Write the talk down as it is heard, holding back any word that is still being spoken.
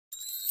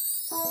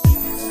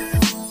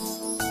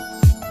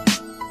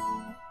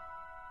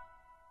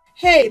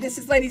Hey, this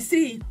is Lady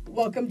C.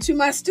 Welcome to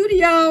my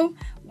studio.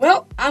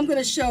 Well, I'm going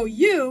to show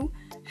you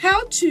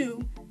how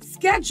to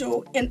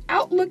schedule an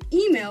Outlook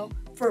email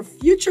for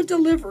future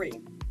delivery.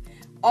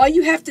 All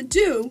you have to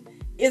do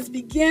is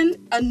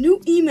begin a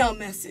new email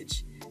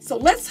message. So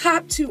let's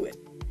hop to it.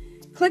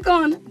 Click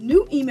on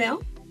New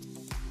Email.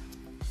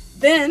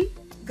 Then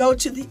go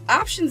to the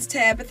Options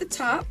tab at the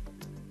top.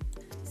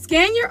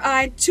 Scan your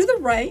eye to the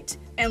right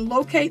and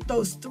locate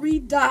those three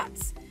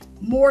dots,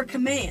 More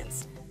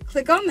Commands.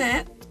 Click on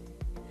that.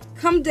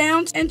 Come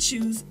down and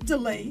choose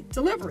Delay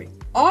Delivery.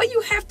 All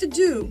you have to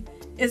do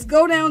is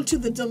go down to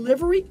the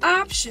delivery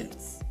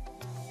options.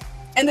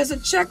 And there's a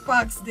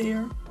checkbox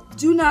there,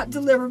 Do Not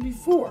Deliver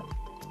Before.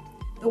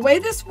 The way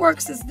this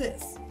works is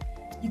this.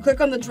 You click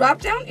on the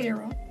drop-down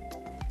arrow.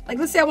 Like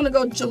let's say I want to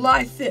go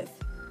July 5th,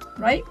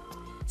 right?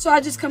 So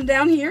I just come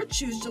down here,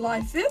 choose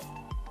July 5th.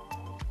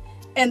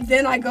 And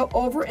then I go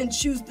over and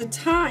choose the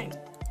time.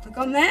 Click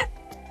on that.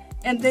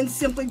 And then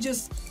simply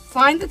just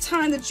find the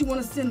time that you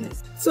want to send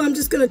this. So I'm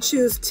just going to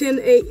choose 10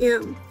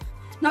 a.m.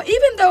 Now,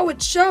 even though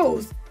it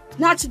shows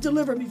not to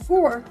deliver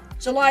before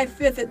July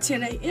 5th at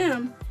 10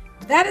 a.m.,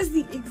 that is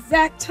the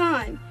exact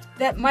time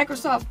that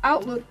Microsoft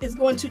Outlook is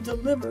going to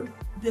deliver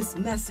this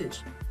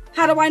message.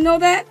 How do I know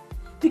that?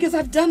 Because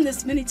I've done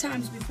this many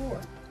times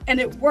before, and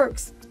it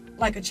works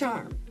like a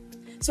charm.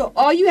 So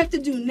all you have to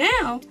do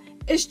now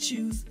is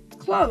choose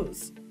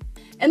Close.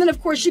 And then,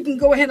 of course, you can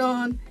go ahead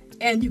on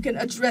and you can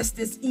address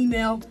this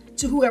email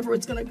to whoever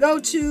it's going to go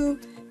to.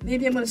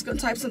 Maybe I'm just going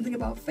to type something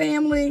about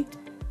family.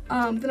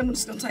 Then I'm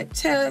just going to type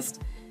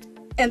test.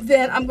 And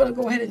then I'm going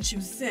to go ahead and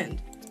choose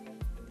send.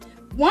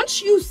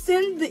 Once you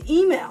send the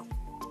email,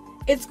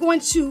 it's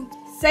going to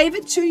save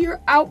it to your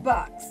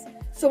outbox.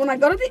 So when I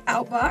go to the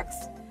outbox,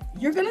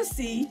 you're going to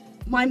see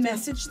my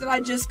message that I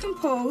just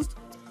composed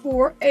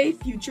for a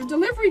future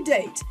delivery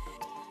date.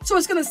 So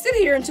it's going to sit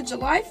here until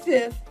July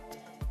 5th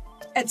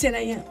at 10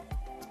 a.m.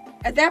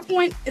 At that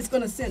point, it's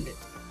going to send it.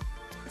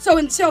 So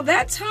until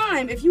that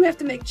time, if you have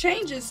to make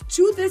changes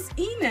to this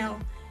email,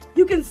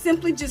 you can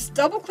simply just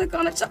double click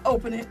on it to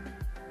open it,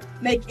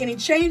 make any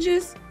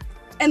changes,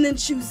 and then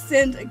choose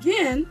send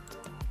again,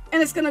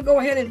 and it's going to go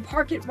ahead and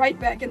park it right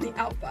back in the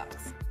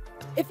outbox.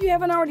 If you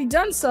haven't already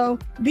done so,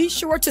 be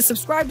sure to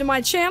subscribe to my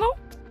channel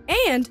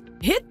and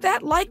hit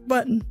that like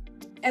button.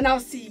 And I'll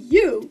see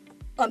you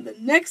on the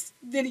next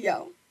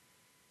video.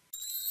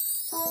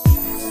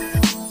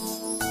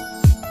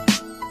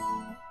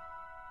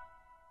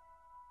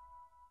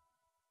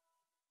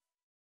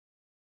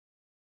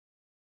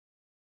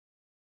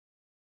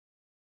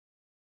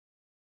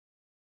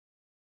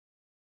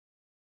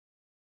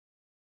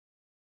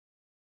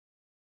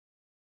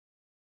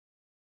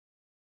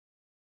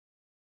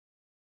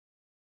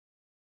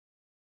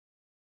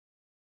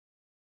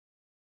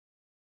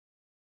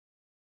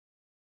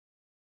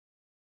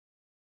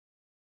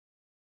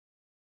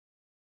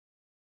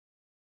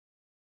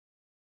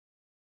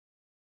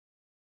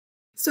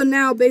 So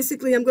now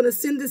basically I'm going to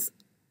send this.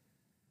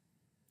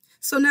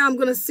 So now I'm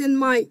going to send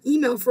my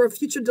email for a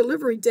future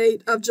delivery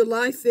date of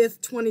July 5th,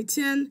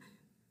 2010.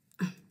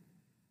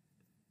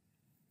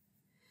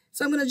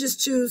 So I'm going to just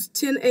choose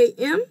 10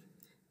 a.m.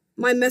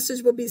 My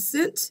message will be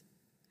sent.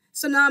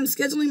 So now I'm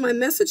scheduling my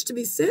message to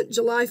be sent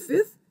July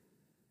 5th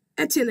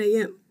at 10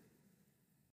 a.m.